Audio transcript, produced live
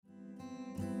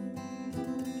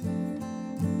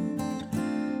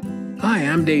Hi,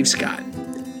 I'm Dave Scott.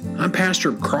 I'm pastor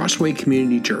of Crossway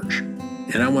Community Church,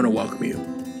 and I want to welcome you.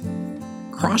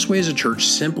 Crossway is a church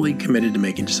simply committed to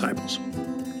making disciples.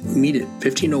 We meet at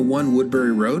 1501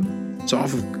 Woodbury Road. It's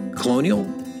off of Colonial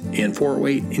and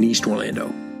 408 in East Orlando.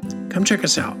 Come check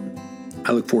us out.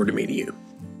 I look forward to meeting you.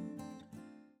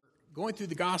 Going through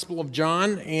the Gospel of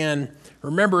John, and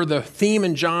remember the theme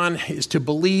in John is to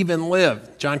believe and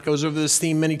live. John goes over this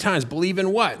theme many times. Believe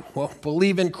in what? Well,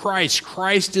 believe in Christ.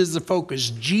 Christ is the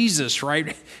focus. Jesus,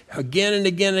 right? Again and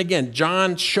again and again.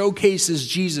 John showcases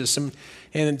Jesus,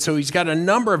 and so he's got a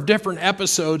number of different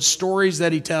episodes, stories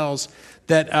that he tells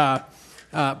that,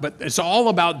 but it's all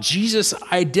about Jesus'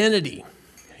 identity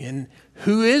and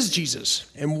who is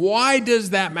Jesus? And why does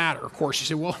that matter? Of course, you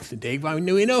say, well, Dave,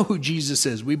 we know who Jesus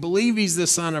is. We believe he's the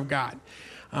Son of God.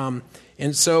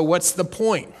 And so what's the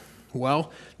point?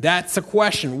 Well, that's the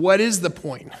question. What is the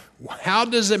point? How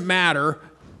does it matter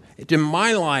in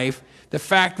my life, the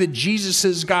fact that Jesus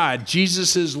is God,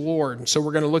 Jesus is Lord? And so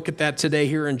we're going to look at that today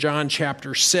here in John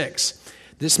chapter 6.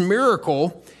 This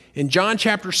miracle in John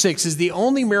chapter 6 is the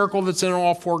only miracle that's in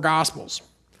all four Gospels.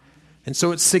 And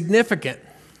so it's significant.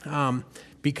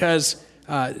 Because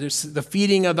there's the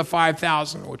feeding of the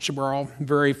 5,000, which we're all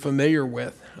very familiar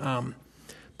with.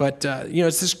 But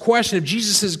it's this question of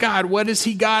Jesus is God. What is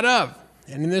he God of?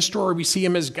 And in this story, we see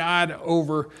him as God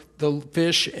over the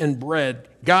fish and bread,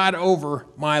 God over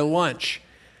my lunch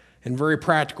in a very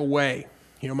practical way.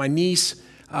 My niece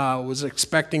was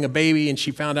expecting a baby, and she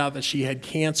found out that she had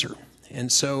cancer.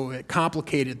 And so it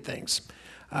complicated things.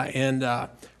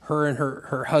 Her and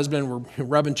her husband were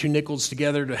rubbing two nickels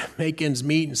together to make ends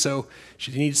meet, and so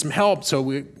she needed some help. So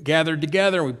we gathered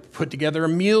together, and we put together a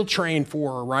meal train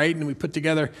for her, right? And we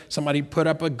somebody put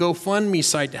up a GoFundMe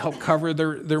site to help cover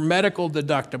their medical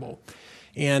deductible.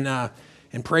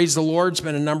 And praise the Lord, it's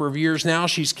been a number of years now.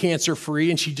 She's cancer-free,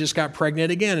 and she just got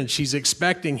pregnant again, and she's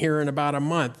expecting here in about a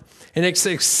month. And it's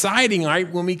exciting,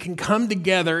 right, when we can come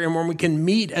together and when we can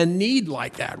meet a need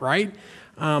like that, right?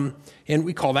 And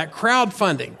we call that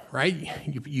crowdfunding, right?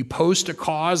 You post a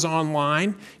cause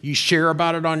online, you share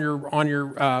about it on your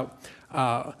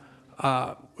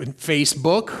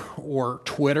Facebook or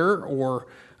Twitter or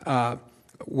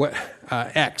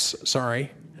X,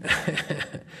 sorry,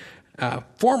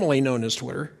 formerly known as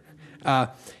Twitter,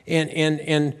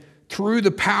 and through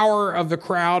the power of the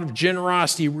crowd of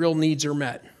generosity, real needs are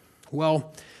met.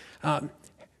 Well,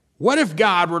 what if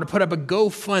God were to put up a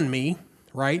GoFundMe,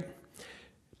 right?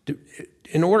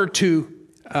 In order to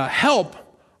help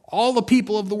all the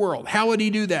people of the world? How would he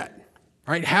do that?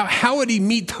 Right? How would he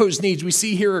meet those needs? We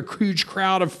see here a huge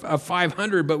crowd of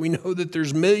 500, but we know that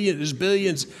there's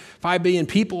billions, 5 billion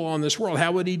people on this world.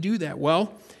 How would he do that?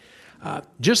 Well,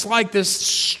 just like this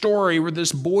story where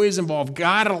this boy is involved,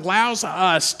 God allows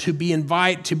us to be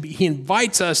he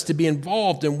invites us to be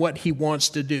involved in what he wants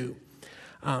to do.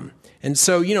 And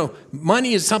so,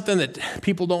 money is something that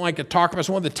people don't like to talk about. It's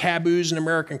one of the taboos in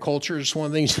American culture. It's one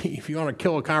of the things, if you want to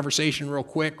kill a conversation real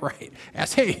quick, right?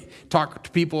 Talk to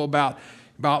people about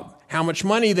how much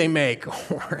money they make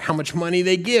or how much money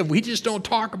they give. We just don't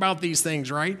talk about these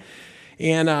things, right?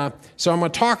 And so I'm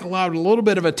going to talk about a little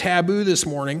bit of a taboo this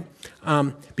morning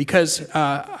because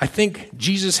I think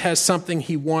Jesus has something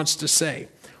he wants to say.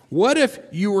 What if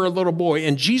you were a little boy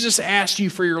and Jesus asked you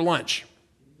for your lunch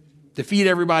to feed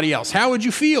everybody else? How would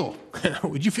you feel?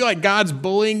 Would you feel like God's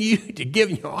bullying you to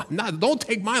give you? Don't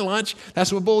take my lunch.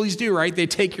 That's what bullies do, right? They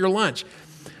take your lunch.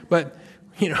 But,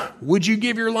 would you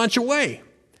give your lunch away?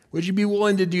 Would you be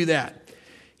willing to do that?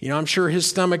 I'm sure his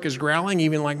stomach is growling,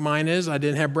 even like mine is. I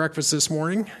didn't have breakfast this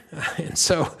morning. And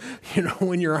so,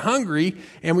 when you're hungry,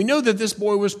 and we know that this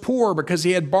boy was poor because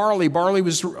he had barley. Barley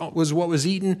was what was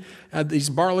eaten. These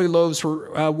barley loaves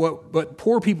were what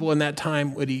poor people in that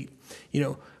time would eat,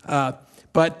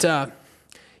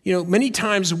 many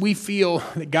times we feel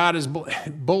that God is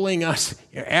bullying us,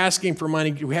 asking for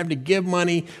money. We have to give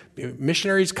money.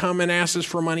 Missionaries come and ask us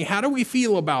for money. How do we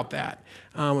feel about that?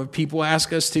 If people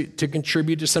ask us to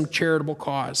contribute to some charitable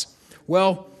cause.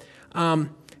 Well,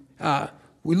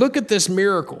 we look at this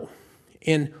miracle,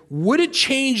 and would it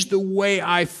change the way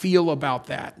I feel about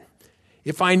that?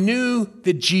 If I knew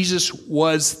that Jesus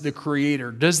was the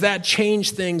creator, does that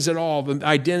change things at all, the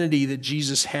identity that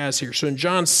Jesus has here? So in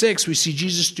John 6, we see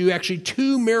Jesus do actually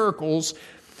two miracles.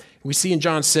 We see in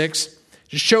John 6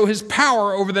 to show his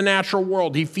power over the natural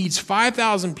world. He feeds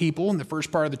 5,000 people in the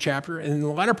first part of the chapter, and in the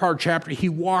latter part of the chapter, he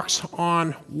walks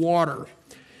on water.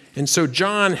 And so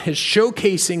John is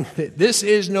showcasing that this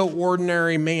is no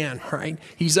ordinary man, right?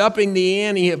 He's upping the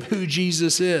ante of who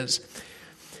Jesus is.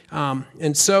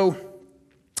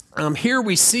 Here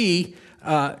we see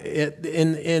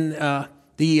the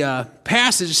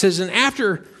passage, it says, and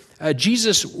after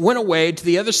Jesus went away to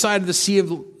the other side of the Sea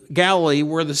of Galilee,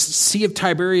 where the Sea of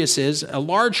Tiberias is, a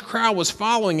large crowd was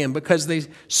following him because they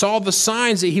saw the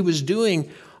signs that he was doing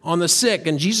on the sick.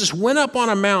 And Jesus went up on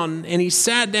a mountain and he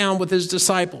sat down with his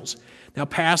disciples. Now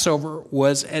Passover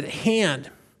was at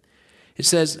hand. It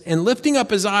says, and lifting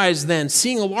up his eyes then,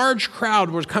 seeing a large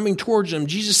crowd was coming towards him,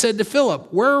 Jesus said to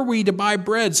Philip, where are we to buy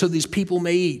bread so these people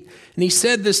may eat? And he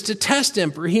said this to test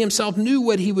him, for he himself knew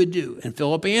what he would do. And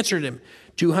Philip answered him,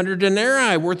 200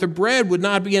 denarii worth of bread would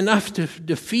not be enough to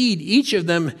feed each of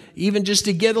them, even just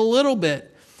to get a little bit.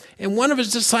 And one of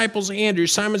his disciples, Andrew,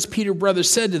 Simon's Peter's brother,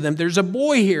 said to them, there's a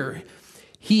boy here.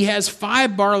 He has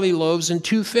 5 barley loaves and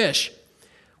 2 fish.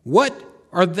 What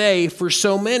are they for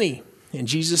so many? And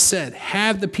Jesus said,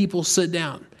 have the people sit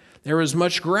down. There was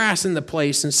much grass in the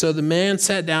place, and so the man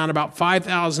sat down, about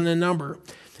 5,000 in number.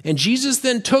 And Jesus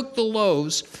then took the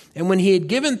loaves, and when he had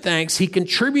given thanks, he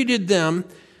contributed them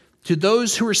to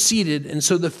those who were seated, and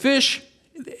so the fish,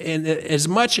 and as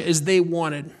much as they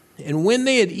wanted. And when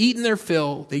they had eaten their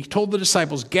fill, they told the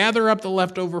disciples, gather up the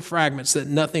leftover fragments, that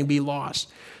nothing be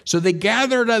lost. So they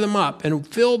gathered them up and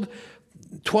filled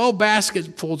 12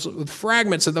 basketfuls with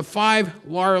fragments of the 5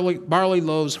 barley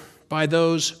loaves by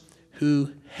those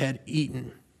who had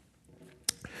eaten.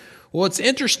 Well, it's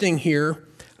interesting here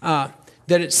that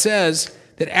it says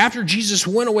that after Jesus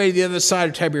went away to the other side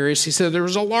of Tiberias, he said there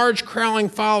was a large crowding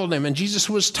followed him, and Jesus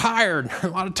was tired. A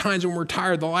lot of times when we're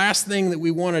tired, the last thing that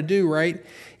we want to do, right,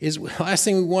 is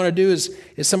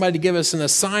somebody to give us an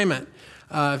assignment.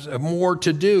 More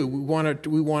to do. We want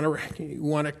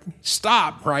to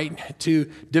stop, right, to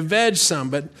veg some.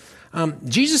 But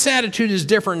Jesus' attitude is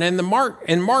different. And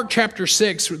in Mark chapter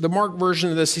 6, the Mark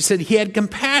version of this, he said he had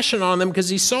compassion on them because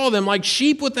he saw them like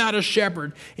sheep without a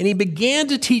shepherd, and he began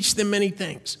to teach them many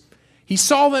things. He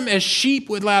saw them as sheep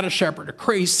without a shepherd.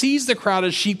 He sees the crowd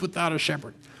as sheep without a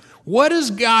shepherd. What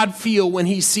does God feel when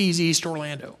he sees East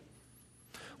Orlando?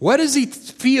 What does he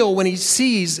feel when he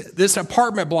sees this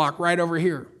apartment block right over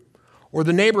here? Or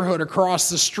the neighborhood across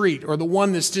the street? Or the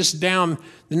one that's just down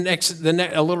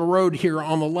a little road here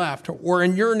on the left? Or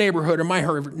in your neighborhood or my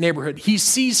neighborhood? He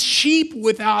sees sheep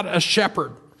without a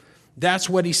shepherd. That's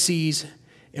what he sees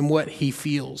and what he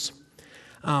feels.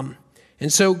 And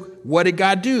so what did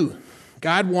God do?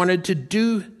 God wanted to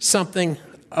do something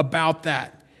about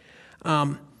that.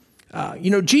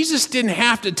 Jesus didn't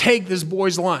have to take this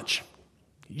boy's lunch.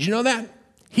 Did you know that?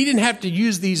 He didn't have to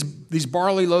use these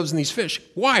barley loaves and these fish.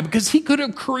 Why? Because he could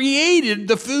have created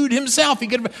the food himself. He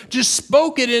could have just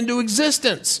spoke it into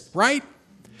existence, right?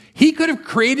 He could have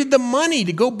created the money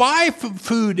to go buy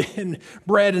food and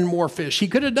bread and more fish. He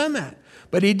could have done that.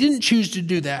 But he didn't choose to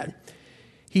do that.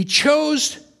 He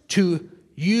chose to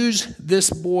use this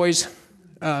boy's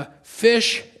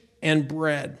fish and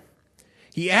bread.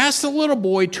 He asked the little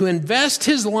boy to invest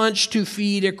his lunch to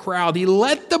feed a crowd. He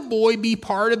let the boy be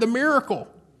part of the miracle.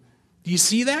 Do you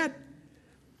see that?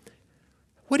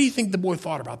 What do you think the boy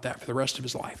thought about that for the rest of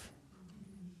his life?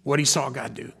 What he saw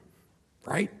God do,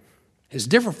 right? It's a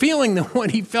different feeling than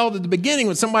what he felt at the beginning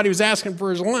when somebody was asking for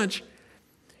his lunch.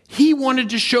 He wanted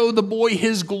to show the boy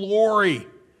his glory,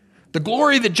 the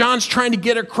glory that John's trying to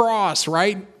get across,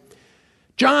 right?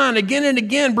 John, again and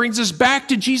again, brings us back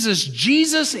to Jesus.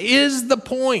 Jesus is the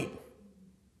point.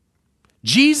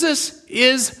 Jesus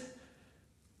is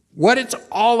what it's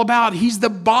all about. He's the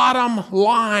bottom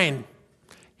line.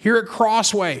 Here at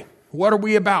Crossway, what are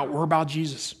we about? We're about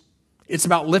Jesus. It's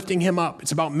about lifting him up.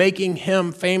 It's about making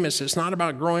him famous. It's not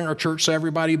about growing our church so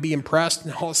everybody will be impressed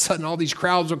and all of a sudden all these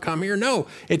crowds will come here. No,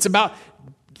 it's about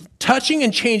touching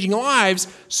and changing lives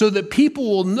so that people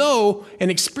will know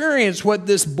and experience what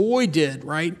this boy did,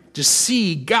 right? To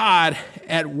see God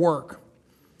at work.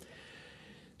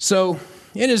 So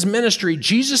in his ministry,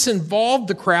 Jesus involved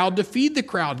the crowd to feed the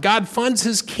crowd. God funds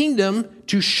his kingdom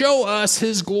to show us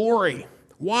his glory.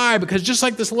 Why? Because just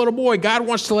like this little boy, God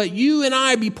wants to let you and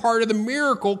I be part of the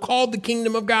miracle called the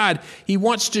kingdom of God. He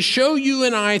wants to show you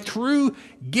and I through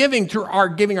giving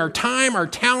our time, our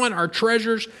talent, our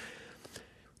treasures.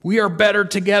 We are better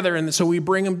together, and so we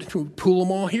bring them to pool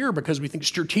them all here because we think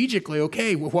strategically,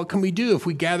 okay, well, what can we do if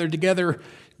we gather together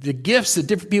the gifts that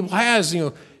different people has? You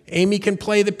know, Amy can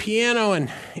play the piano,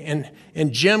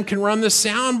 and Jim can run the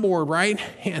soundboard, right?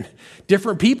 And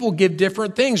different people give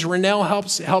different things. Renell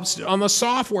helps on the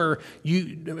software.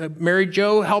 Mary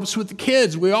Jo helps with the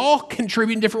kids. We all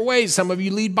contribute in different ways. Some of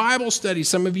you lead Bible studies.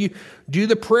 Some of you do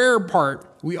the prayer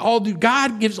part. We all do.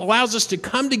 God allows us to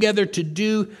come together to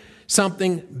do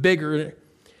something bigger.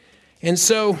 And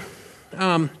so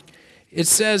it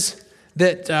says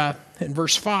that in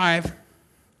verse 5,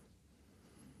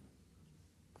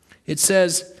 it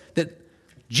says that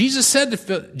Jesus said to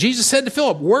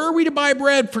Philip, where are we to buy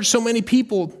bread for so many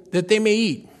people that they may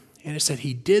eat? And it said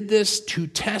he did this to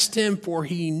test him, for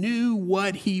he knew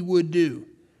what he would do.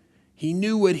 He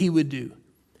knew what he would do.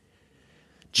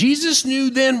 Jesus knew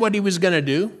then what he was going to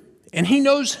do, and he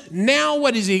knows now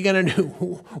what is he going to do.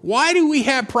 Why do we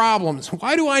have problems?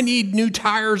 Why do I need new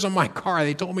tires on my car?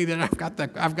 They told me that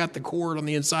I've got the cord on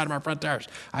the inside of my front tires.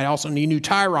 I also need new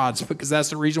tie rods because that's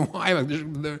the reason why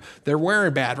they're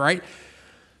wearing bad, right?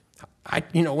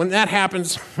 When that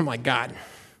happens, I'm like, God,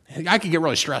 I could get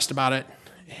really stressed about it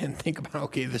and think about,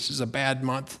 okay, this is a bad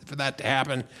month for that to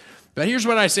happen. But here's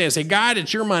what I say. I say, God,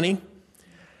 it's your money.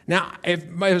 Now, if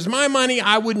it was my money,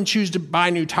 I wouldn't choose to buy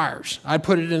new tires. I'd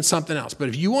put it in something else. But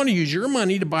if you want to use your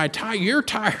money to buy your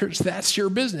tires, that's your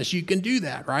business. You can do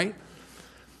that, right?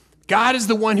 God is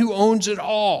the one who owns it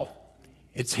all.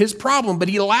 It's his problem, but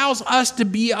he allows us to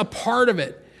be a part of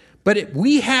it. But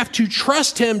we have to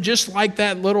trust him just like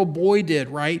that little boy did,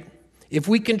 right? If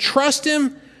we can trust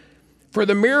him for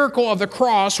the miracle of the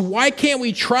cross, why can't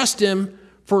we trust him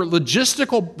for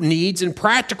logistical needs and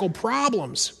practical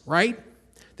problems, right?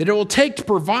 That it will take to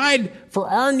provide for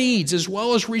our needs as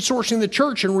well as resourcing the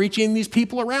church and reaching these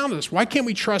people around us. Why can't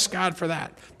we trust God for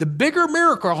that? The bigger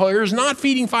miracle here is not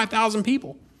feeding 5,000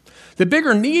 people. The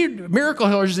bigger miracle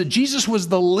here is that Jesus was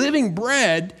the living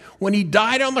bread when he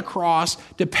died on the cross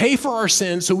to pay for our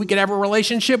sins so we could have a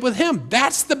relationship with him.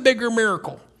 That's the bigger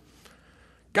miracle.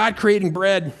 God creating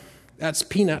bread, that's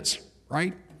peanuts,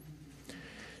 right?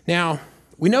 Now,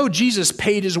 we know Jesus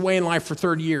paid his way in life for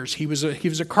 30 years. He was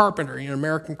a carpenter. In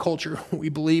American culture, we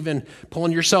believe in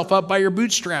pulling yourself up by your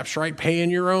bootstraps, right? Paying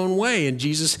your own way. And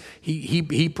Jesus,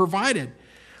 he provided.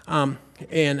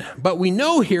 But we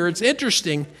know here, it's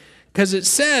interesting, because it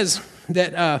says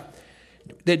that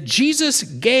Jesus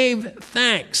gave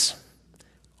thanks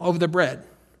over the bread.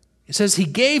 It says he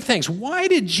gave thanks. Why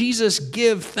did Jesus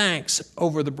give thanks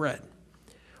over the bread?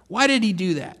 Why did he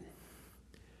do that?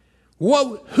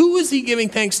 Who is he giving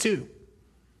thanks to?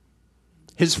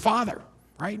 His Father,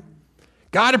 right?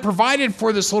 God had provided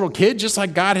for this little kid just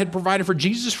like God had provided for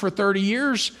Jesus for 30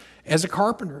 years as a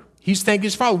carpenter. He's thanking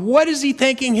his Father. What is he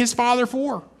thanking his Father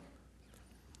for?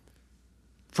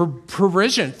 For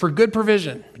provision, for good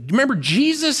provision. Remember,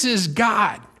 Jesus is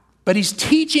God, but he's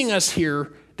teaching us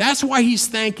here. That's why he's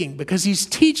thanking, because he's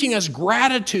teaching us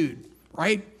gratitude,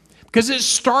 right? Because it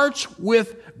starts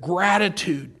with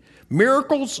gratitude.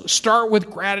 Miracles start with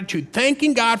gratitude,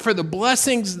 thanking God for the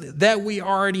blessings that we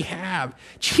already have.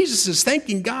 Jesus is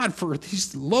thanking God for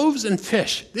these loaves and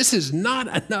fish. This is not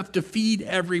enough to feed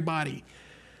everybody.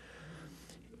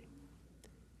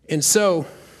 And so,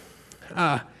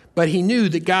 but he knew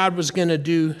that God was going to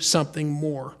do something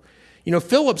more.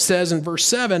 Philip says in verse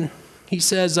 7, he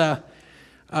says,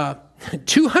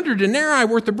 200 denarii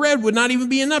worth of bread would not even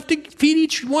be enough to feed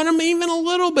each one of them even a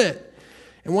little bit.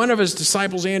 And one of his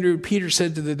disciples, Andrew Peter,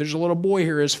 said to there's a little boy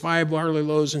here who has 5 barley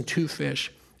loaves and 2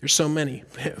 fish. There's so many.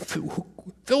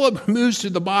 Philip moves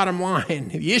to the bottom line.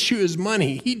 The issue is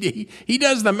money. He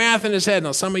does the math in his head.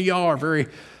 Now, some of y'all are very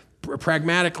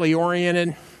pragmatically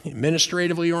oriented,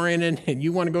 administratively oriented, and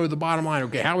you want to go to the bottom line.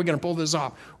 Okay, how are we going to pull this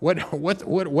off? What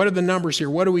are the numbers here?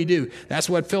 What do we do? That's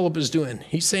what Philip is doing.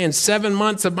 He's saying 7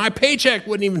 months of my paycheck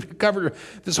wouldn't even cover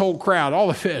this whole crowd, all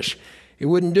the fish. It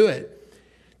wouldn't do it.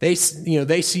 They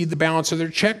see the balance of their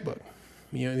checkbook.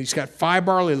 He's got 5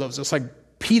 barley loaves. That's like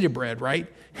pita bread, right?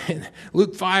 And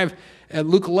Luke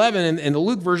 11, and the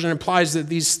Luke version implies that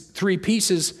these 3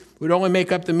 pieces would only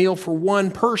make up the meal for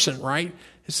one person, right?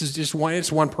 This is just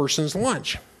it's one person's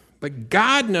lunch. But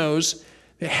God knows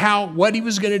what he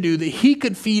was going to do, that he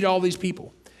could feed all these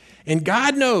people. And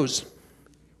God knows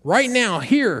right now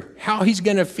here how he's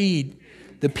going to feed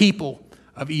the people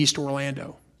of East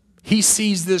Orlando. He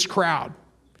sees this crowd.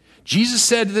 Jesus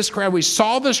said to this crowd, we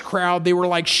saw this crowd, they were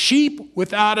like sheep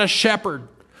without a shepherd.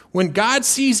 When God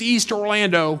sees East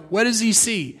Orlando, what does he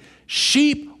see?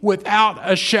 Sheep without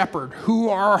a shepherd who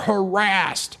are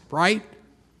harassed, right?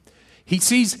 He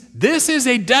sees this is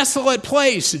a desolate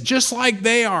place, just like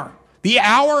they are. The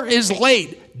hour is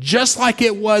late, just like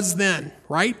it was then,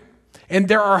 right? And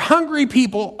there are hungry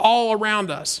people all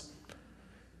around us.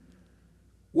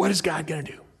 What is God going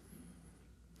to do?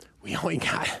 We only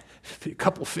got a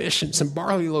couple fish and some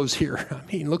barley loaves here.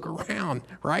 I mean, look around,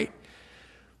 right?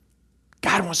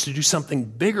 God wants to do something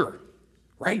bigger,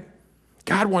 right?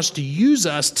 God wants to use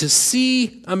us to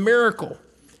see a miracle.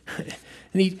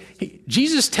 And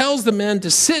Jesus tells the men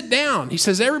to sit down. He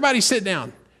says, everybody sit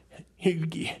down.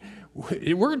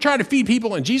 We're trying to feed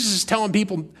people, and Jesus is telling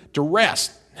people to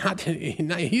rest.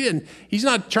 He's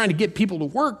not trying to get people to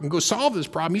work and go solve this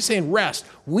problem. He's saying rest.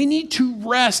 We need to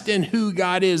rest in who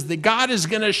God is, that God is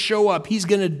going to show up. He's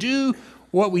going to do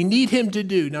what we need him to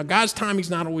do. Now, God's timing is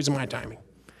not always my timing.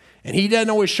 And he doesn't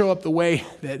always show up the way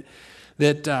that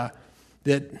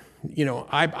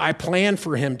I plan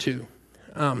for him to.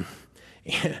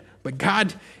 But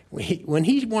God, when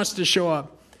he wants to show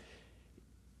up,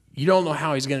 you don't know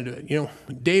how he's going to do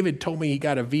it. David told me he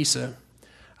got a visa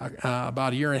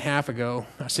about a year and a half ago.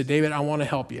 I said, David, I want to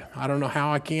help you. I don't know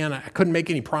how I can. I couldn't make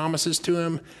any promises to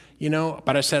him,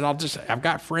 but I said, I've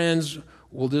got friends.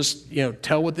 We'll just,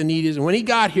 tell what the need is. And when he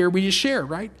got here, we just shared,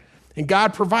 right? And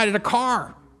God provided a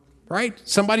car, right?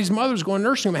 Somebody's mother's going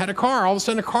nursing home, had a car. All of a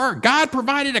sudden, a car. God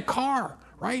provided a car,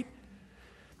 right?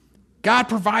 God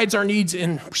provides our needs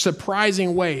in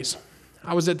surprising ways.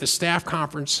 I was at the staff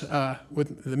conference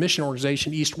with the mission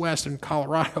organization East West in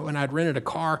Colorado, and I'd rented a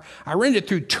car. I rented it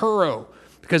through Turo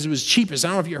because it was cheapest. I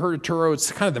don't know if you heard of Turo.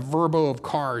 It's kind of the Vrbo of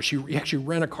cars. You actually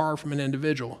rent a car from an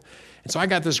individual. And so I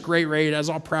got this great rate. I was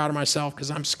all proud of myself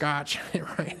because I'm Scotch,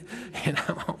 right? And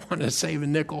I wanted to save a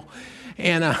nickel.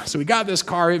 And so we got this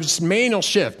car. It was manual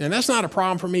shift. And that's not a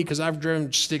problem for me because I've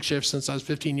driven stick shift since I was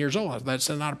 15 years old. That's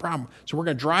not a problem. So we're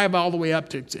going to drive all the way up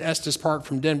to Estes Park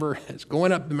from Denver. It's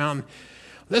going up the mountain.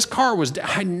 This car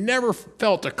I never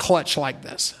felt a clutch like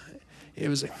this. It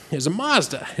was a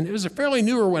Mazda, and it was a fairly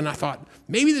newer one. I thought,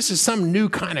 maybe this is some new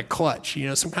kind of clutch,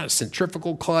 some kind of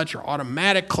centrifugal clutch or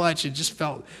automatic clutch. It just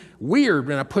felt weird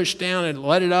when I pushed down and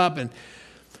let it up. And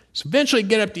so eventually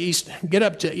get up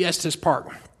to Estes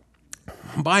Park.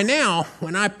 By now,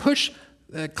 when I push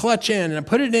the clutch in and I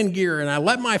put it in gear and I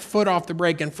let my foot off the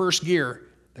brake in first gear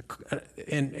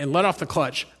and let off the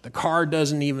clutch, the car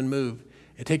doesn't even move.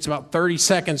 It takes about 30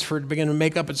 seconds for it to begin to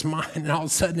make up its mind, and all of a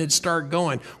sudden it'd start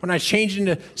going. When I changed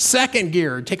into second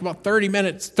gear, it'd take about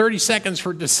 30 seconds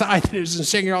for it to decide that it was in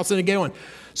second gear, all of a sudden it'd get going.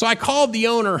 So I called the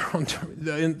owner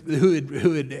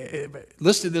who had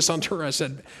listed this on Turo. I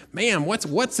said, ma'am,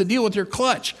 what's the deal with your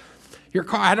clutch? Your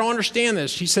car, I don't understand this.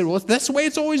 She said, well, that's the way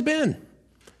it's always been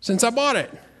since I bought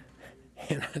it.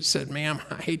 And I said, ma'am,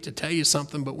 I hate to tell you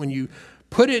something, but when you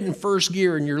put it in first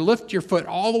gear and you lift your foot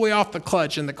all the way off the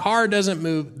clutch and the car doesn't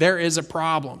move, there is a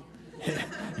problem.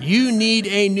 You need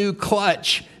a new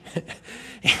clutch.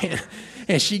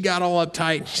 And she got all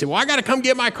uptight. She said, well, I got to come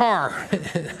get my car.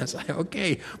 I was like,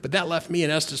 okay. But that left me in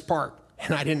Estes Park,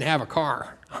 and I didn't have a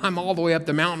car. I'm all the way up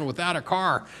the mountain without a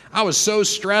car. I was so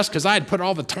stressed because I had put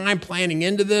all the time planning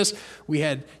into this. We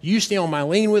had Houston on my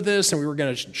lane with this, and we were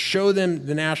going to show them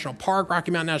the national park,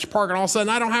 Rocky Mountain National Park, and all of a sudden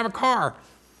I don't have a car.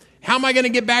 How am I going to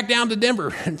get back down to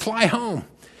Denver and fly home?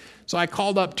 So I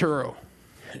called up Turo.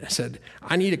 I said,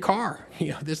 I need a car.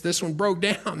 This one broke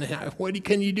down. What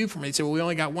can you do for me? They said, well, we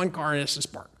only got one car in Estes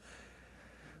Park.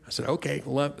 I said, okay.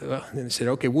 Well, then they said,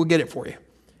 okay, we'll get it for you.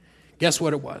 Guess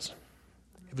what it was?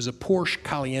 It was a Porsche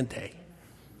Caliente.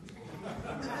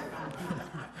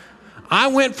 I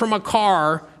went from a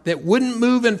car that wouldn't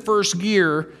move in first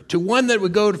gear to one that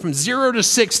would go from 0 to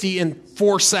 60 in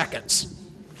 4 seconds.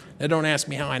 Now, don't ask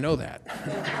me how I know that.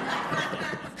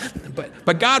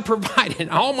 But God provided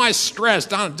all my stress.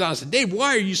 Don said, Dave,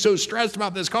 why are you so stressed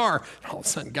about this car? And all of a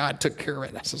sudden, God took care of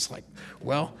it. I was just like,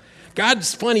 well,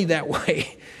 God's funny that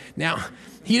way. Now,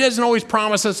 he doesn't always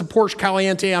promise us a Porsche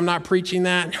Caliente. I'm not preaching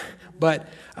that. But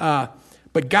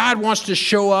God wants to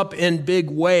show up in big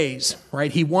ways,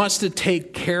 right? He wants to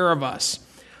take care of us.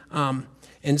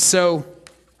 And so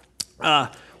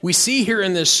we see here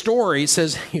in this story, it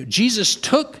says, Jesus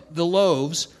took the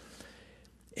loaves,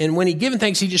 and when he given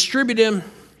thanks, he distributed them.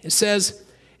 It says,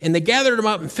 and they gathered them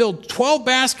up and filled 12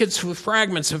 baskets with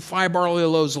fragments of 5 barley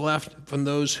loaves left from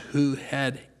those who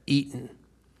had eaten.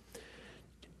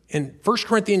 And 1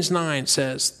 Corinthians 9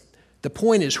 says, the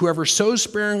point is, whoever sows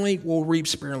sparingly will reap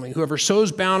sparingly. Whoever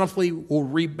sows bountifully will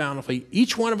reap bountifully.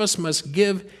 Each one of us must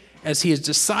give as he has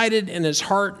decided in his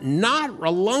heart, not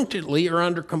reluctantly or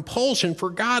under compulsion, for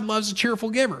God loves a cheerful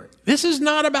giver. This is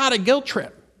not about a guilt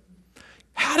trip.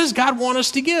 How does God want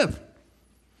us to give?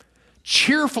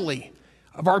 Cheerfully,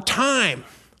 of our time,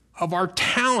 of our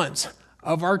talents,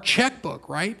 of our checkbook,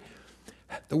 right?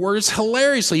 The word is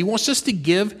hilariously. He wants us to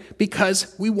give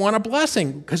because we want a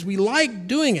blessing, because we like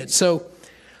doing it. So,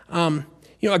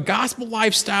 a gospel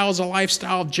lifestyle is a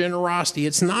lifestyle of generosity.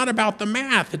 It's not about the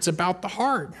math. It's about the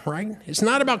heart, right? It's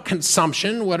not about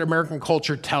consumption, what American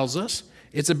culture tells us.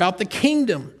 It's about the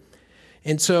kingdom.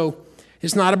 And so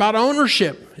it's not about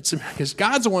ownership. It's because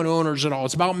God's the one who owns it all.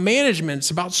 It's about management.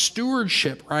 It's about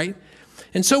stewardship, right?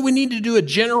 And so we need to do a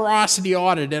generosity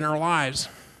audit in our lives.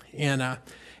 And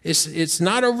it's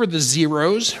not over the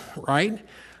zeros, right?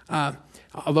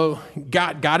 Although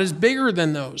God is bigger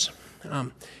than those.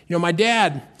 My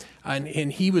dad,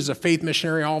 and he was a faith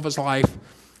missionary all of his life,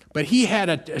 but he had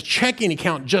a checking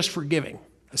account just for giving,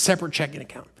 a separate checking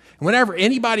account. And whenever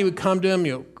anybody would come to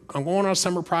him, I'm going on a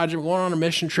summer project, going on a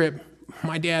mission trip,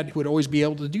 my dad would always be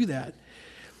able to do that.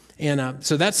 And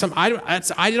so I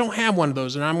don't have one of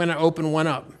those, and I'm going to open one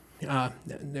up.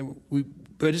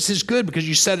 But this is good because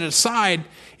you set it aside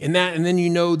and then you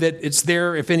know that it's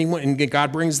there if anyone, and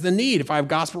God brings the need. If I have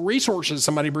gospel resources,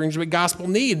 somebody brings me a gospel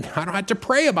need, I don't have to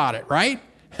pray about it, right?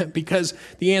 Because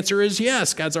the answer is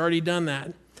yes, God's already done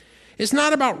that. It's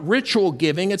not about ritual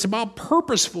giving, it's about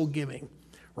purposeful giving,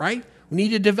 right? We need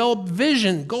to develop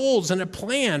vision, goals, and a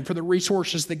plan for the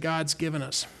resources that God's given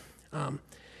us.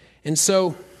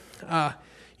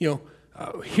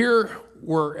 Here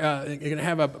we're going to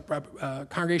have a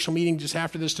congregational meeting just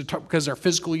after this to talk, because our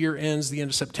fiscal year ends the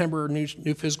end of September.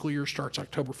 New fiscal year starts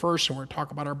October 1st, and we're going to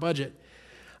talk about our budget.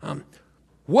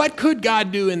 What could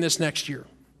God do in this next year?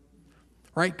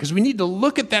 Right? Because we need to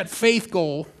look at that faith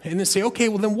goal and then say, okay,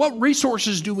 well then what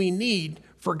resources do we need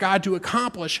for God to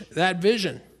accomplish that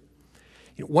vision?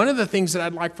 One of the things that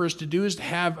I'd like for us to do is to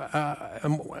have,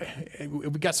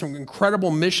 we've got some incredible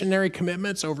missionary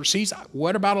commitments overseas.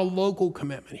 What about a local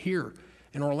commitment here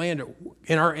in Orlando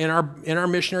in our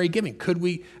missionary giving? Could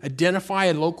we identify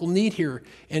a local need here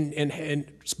and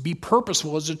be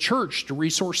purposeful as a church to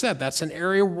resource that? That's an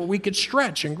area where we could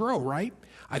stretch and grow, right?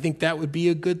 I think that would be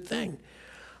a good thing.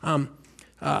 My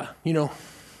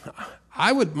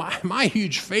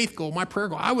huge faith goal, my prayer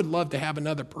goal, I would love to have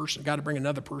another person, God to bring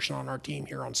another person on our team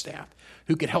here on staff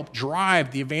who could help drive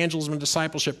the evangelism and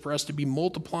discipleship for us to be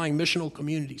multiplying missional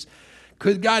communities.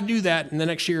 Could God do that in the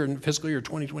next year, in fiscal year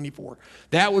 2024?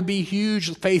 That would be a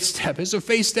huge faith step. It's a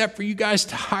faith step for you guys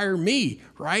to hire me,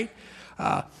 right?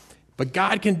 But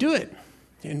God can do it.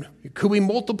 And could we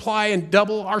multiply and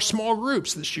double our small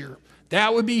groups this year?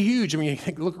 That would be huge. I mean,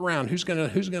 look around. Who's going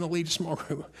to lead a small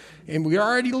group? And we're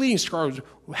already leading small groups.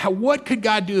 What could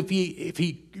God do if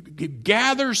he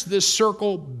gathers this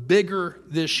circle bigger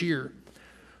this year?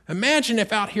 Imagine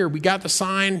if out here we got the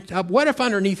sign up. What if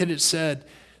underneath it said,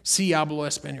 "Si hablo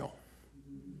español"?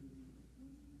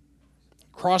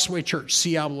 Crossway Church,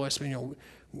 "Si hablo español."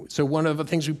 So one of the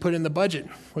things we put in the budget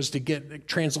was to get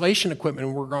translation equipment,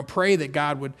 and we're going to pray that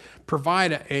God would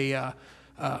provide a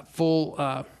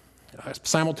full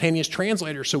simultaneous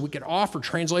translator so we could offer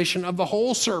translation of the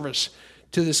whole service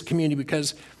to this community,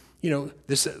 because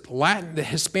this the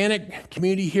Hispanic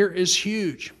community here is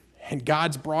huge, and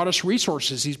God's brought us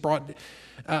resources. He's brought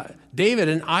David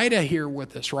and Ida here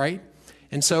with us, right?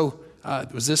 And so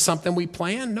was this something we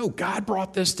planned? No, God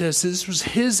brought this to us. This was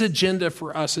his agenda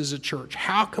for us as a church.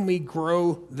 How can we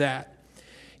grow that?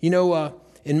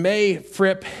 In May,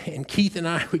 Fripp and Keith and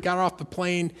I, we got off the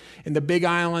plane in the Big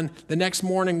Island. The next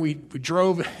morning, we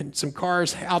drove in some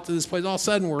cars out to this place. All of a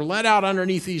sudden, we're let out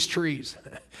underneath these trees.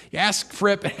 You ask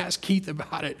Fripp and ask Keith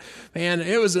about it. Man,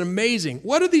 it was amazing.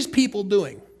 What are these people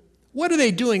doing? What are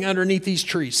they doing underneath these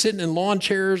trees? Sitting in lawn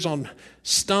chairs, on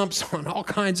stumps, on all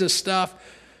kinds of stuff.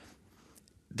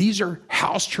 These are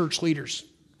house church leaders.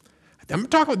 I'm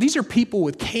talking about, these are people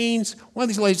with canes. One of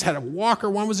these ladies had a walker.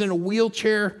 One was in a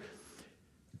wheelchair.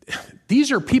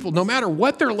 These are people, no matter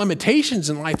what their limitations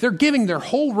in life, they're giving their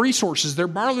whole resources, their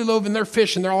barley loaf and their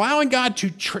fish, and they're allowing God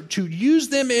to use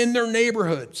them in their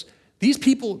neighborhoods. These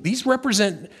people, these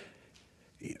represent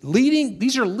leading,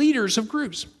 these are leaders of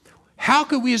groups. How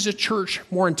could we as a church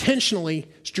more intentionally,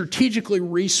 strategically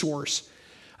resource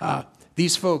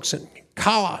these folks? And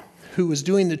Kala, who was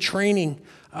doing the training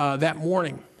that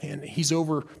morning, and he's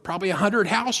over probably 100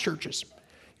 house churches.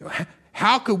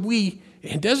 How could we...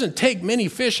 It doesn't take many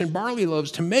fish and barley loaves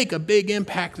to make a big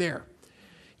impact there.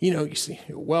 You see,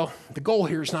 well, the goal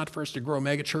here is not for us to grow a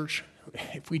mega church.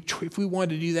 If we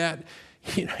wanted to do that,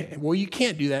 you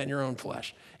can't do that in your own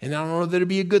flesh. And I don't know that it'd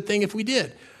be a good thing if we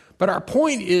did. But our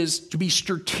point is to be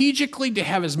strategically, to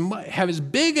have as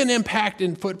big an impact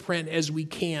and footprint as we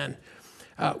can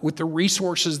with the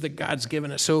resources that God's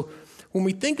given us. So when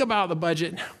we think about the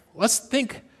budget, let's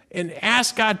think and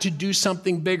ask God to do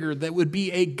something bigger that would be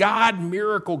a God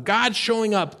miracle, God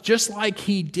showing up just like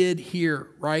he did here,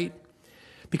 right?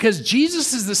 Because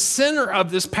Jesus is the center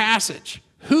of this passage.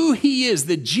 Who he is,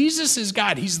 that Jesus is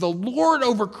God. He's the Lord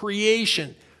over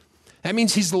creation. That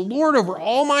means he's the Lord over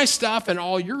all my stuff and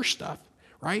all your stuff,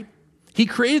 right? He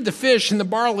created the fish and the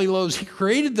barley loaves. He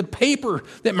created the paper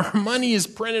that our money is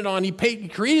printed on. He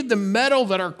created the metal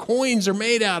that our coins are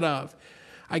made out of.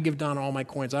 I give Donna all my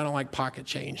coins. I don't like pocket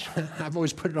change. I've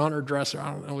always put it on her dresser.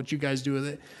 I don't know what you guys do with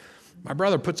it. My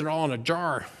brother puts it all in a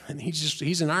jar, and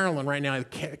he's in Ireland right now.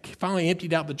 He finally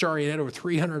emptied out the jar. He had over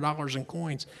 $300 in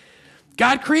coins.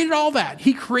 God created all that.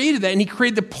 He created that, and he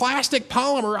created the plastic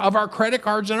polymer of our credit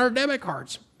cards and our debit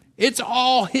cards. It's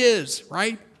all his,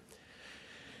 right?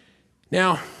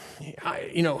 Now,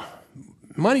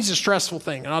 money's a stressful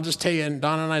thing, and I'll just tell you, in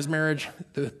Donna and I's marriage,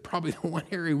 probably the one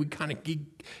area we kind of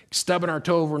keep stubbing our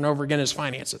toe over and over again is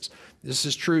finances. This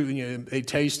is true. They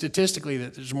tell you statistically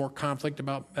that there's more conflict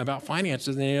about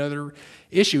finances than any other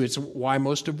issue. It's why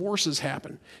most divorces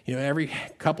happen. Every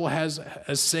couple has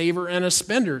a saver and a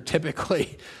spender.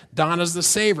 Typically, Donna's the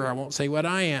saver. I won't say what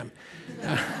I am,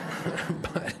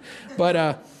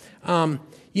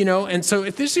 and so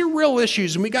if these are real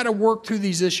issues, and we got to work through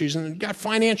these issues, and we've got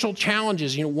financial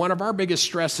challenges. One of our biggest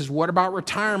stress is, what about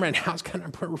retirement? How's going to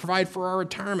provide for our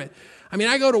retirement?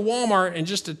 I go to Walmart, and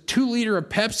just a 2 liter of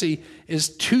Pepsi is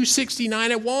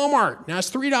 $2.69 at Walmart. Now,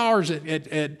 it's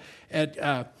 $3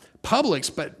 at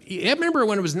Publix, but I remember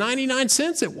when it was 99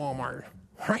 cents at Walmart,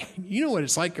 right? You know what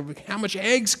it's like, how much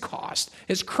eggs cost.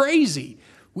 It's crazy.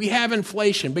 We have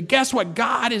inflation, but guess what?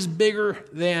 God is bigger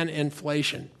than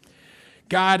inflation.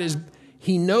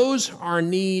 He knows our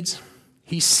needs.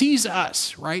 He sees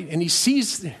us, right? And he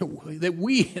sees that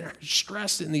we are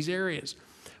stressed in these areas.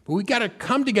 But we got to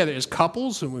come together as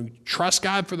couples, and we trust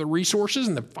God for the resources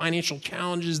and the financial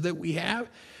challenges that we have.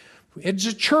 It's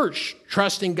a church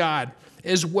trusting God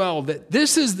as well, that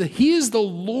He is the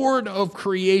Lord of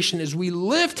creation. As we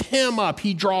lift him up,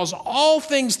 he draws all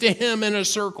things to him in a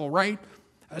circle, right?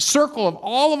 A circle of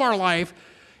all of our life,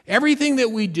 everything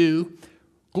that we do,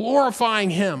 glorifying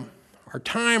him. Our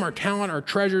time, our talent, our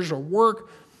treasures, our work,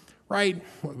 right?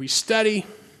 What we study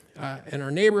in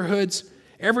our neighborhoods,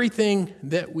 everything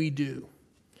that we do.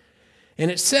 And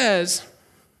it says,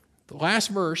 the last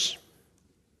verse,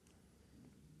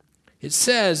 it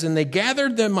says, and they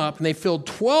gathered them up, and they filled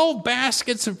 12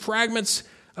 baskets of fragments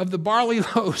of the barley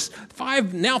loaves.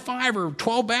 5 or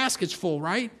 12 baskets full,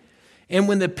 right? And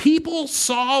when the people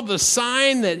saw the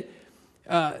sign that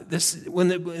when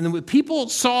the people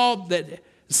saw that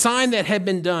sign that had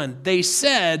been done, they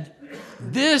said,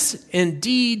 "This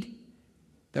indeed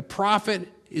the prophet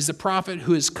is the prophet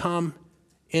who has come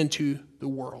into the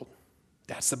world."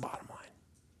 That's the bottom line.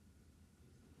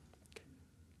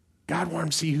 God wanted him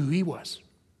to see who he was,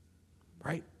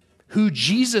 right? Who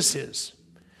Jesus is.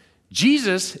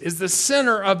 Jesus is the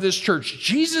center of this church.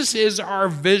 Jesus is our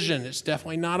vision. It's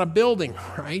definitely not a building,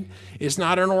 right? It's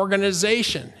not an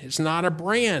organization. It's not a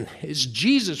brand. It's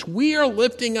Jesus. We are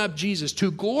lifting up Jesus to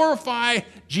glorify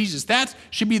Jesus. That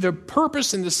should be the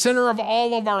purpose and the center of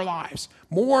all of our lives.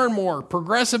 More and more,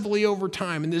 progressively over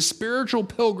time, in this spiritual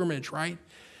pilgrimage, right?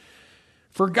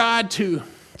 For God to,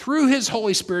 through his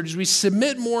Holy Spirit, as we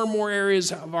submit more and more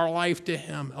areas of our life to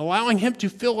him, allowing him to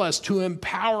fill us, to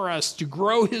empower us, to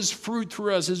grow his fruit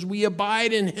through us as we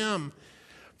abide in him,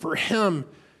 for him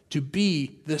to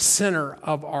be the center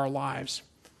of our lives.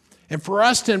 And for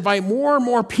us to invite more and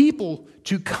more people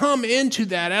to come into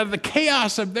that, out of the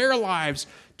chaos of their lives,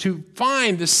 to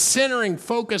find the centering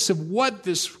focus of what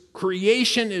this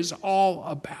creation is all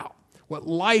about, what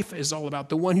life is all about.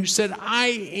 The one who said, "I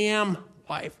am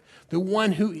life." The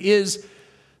one who is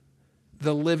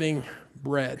the living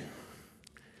bread.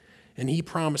 And he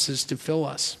promises to fill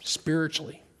us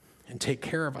spiritually and take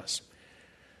care of us.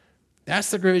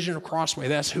 That's the vision of Crossway.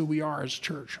 That's who we are as a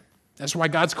church. That's why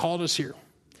God's called us here.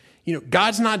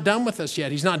 God's not done with us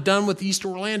yet. He's not done with East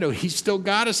Orlando. He's still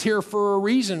got us here for a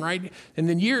reason, right? And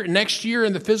then next year,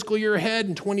 in the fiscal year ahead,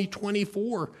 in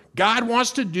 2024, God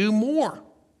wants to do more.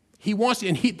 He wants,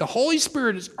 and the Holy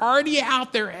Spirit is already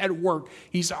out there at work.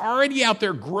 He's already out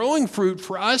there growing fruit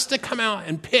for us to come out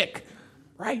and pick,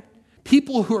 right?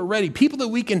 People who are ready, people that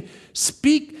we can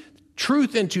speak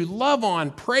truth into, love on,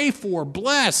 pray for,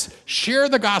 bless, share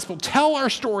the gospel, tell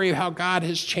our story of how God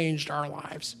has changed our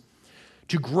lives.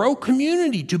 To grow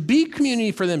community, to be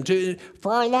community for them,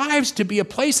 for our lives to be a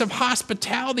place of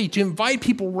hospitality, to invite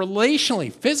people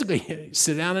relationally, physically,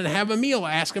 sit down and have a meal,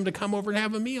 ask them to come over and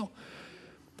have a meal.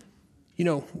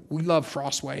 We love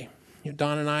Crossway.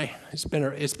 Don and I, it's been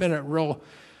a real,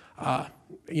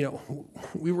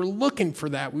 we were looking for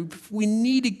that. We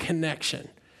needed connection.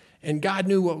 And God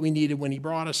knew what we needed when he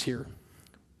brought us here.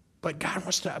 But God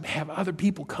wants to have other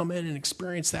people come in and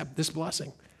experience this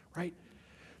blessing, right?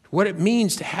 What it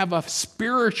means to have a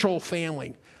spiritual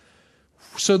family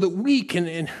so that we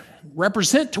can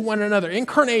represent to one another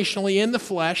incarnationally in the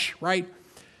flesh, right?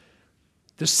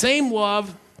 The same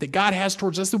love that God has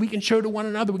towards us that we can show to one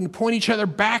another. We can point each other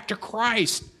back to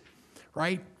Christ,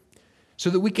 right? So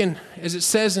that we can, as it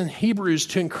says in Hebrews,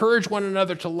 to encourage one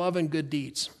another to love and good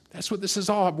deeds. That's what this is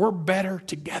all about. We're better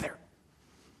together.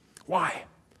 Why?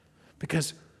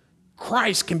 Because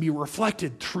Christ can be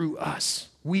reflected through us.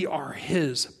 We are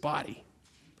his body,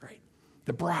 right?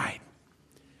 The bride.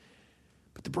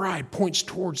 But the bride points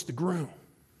towards the groom,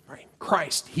 right?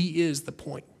 Christ, he is the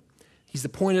point. He's the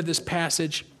point of this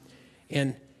passage.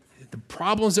 And the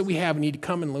problems that we have, we need to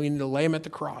come and we need to lay them at the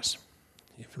cross.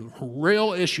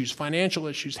 Real issues, financial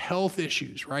issues, health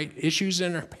issues, right? Issues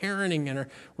in our parenting and our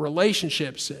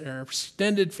relationships, and our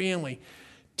extended family,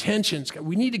 tensions.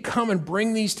 We need to come and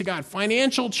bring these to God.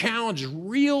 Financial challenges,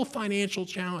 real financial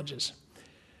challenges.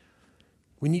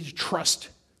 We need to trust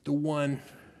the one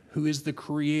who is the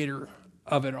creator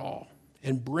of it all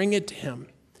and bring it to him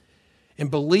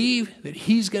and believe that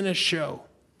he's going to show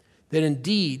that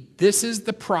indeed this is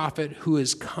the prophet who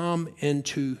has come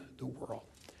into the world.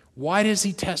 Why does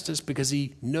he test us? Because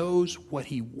he knows what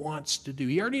he wants to do.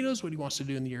 He already knows what he wants to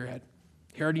do in the year ahead.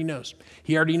 He already knows.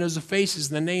 He already knows the faces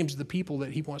and the names of the people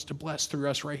that he wants to bless through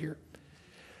us right here.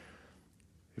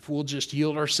 If we'll just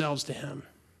yield ourselves to him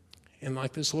and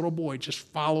like this little boy, just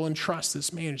follow and trust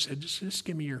this man who said, just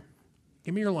give me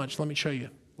your lunch. Let me show you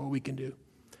what we can do.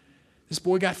 This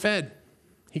boy got fed.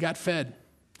 He got fed.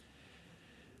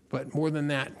 But more than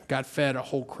that, got fed a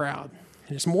whole crowd.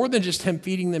 And it's more than just him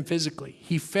feeding them physically.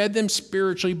 He fed them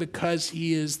spiritually because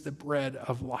he is the bread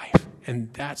of life.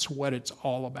 And that's what it's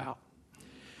all about.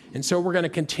 And so we're going to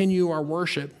continue our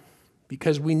worship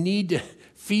because we need to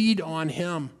feed on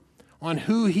him, on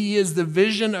who he is, the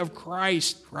vision of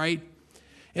Christ, right?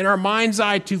 In our mind's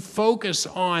eye to focus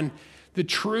on the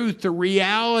truth, the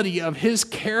reality of his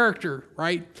character,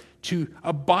 right? To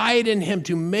abide in him,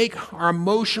 to make our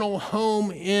emotional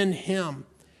home in him.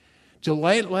 To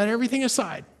let everything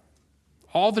aside.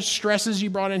 All the stresses you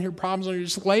brought in here, problems,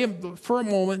 just lay them for a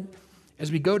moment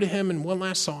as we go to him in one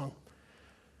last song.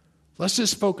 Let's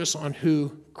just focus on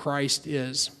who Christ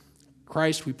is.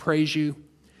 Christ, we praise you.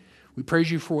 We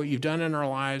praise you for what you've done in our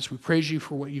lives. We praise you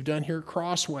for what you've done here at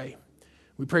Crossway.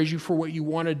 We praise you for what you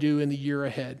want to do in the year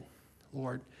ahead,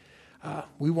 Lord.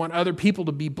 We want other people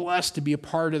to be blessed to be a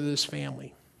part of this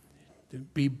family. To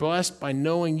be blessed by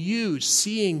knowing you,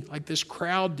 seeing like this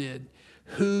crowd did,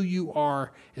 who you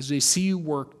are as they see you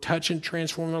work, touch and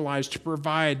transform their lives to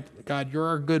provide. God, you're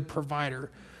our good provider.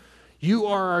 You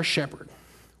are our shepherd.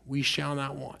 We shall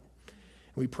not want.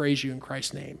 We praise you in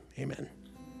Christ's name. Amen.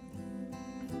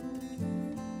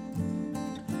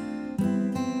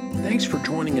 Thanks for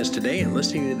joining us today and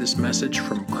listening to this message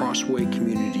from Crossway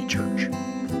Community Church.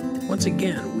 Once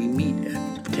again, we meet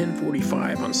at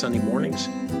 10:45 on Sunday mornings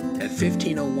at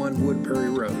 1501 Woodbury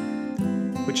Road,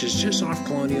 which is just off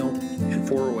Colonial and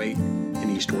 408 in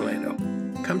East Orlando.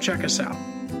 Come check us out.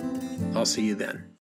 I'll see you then.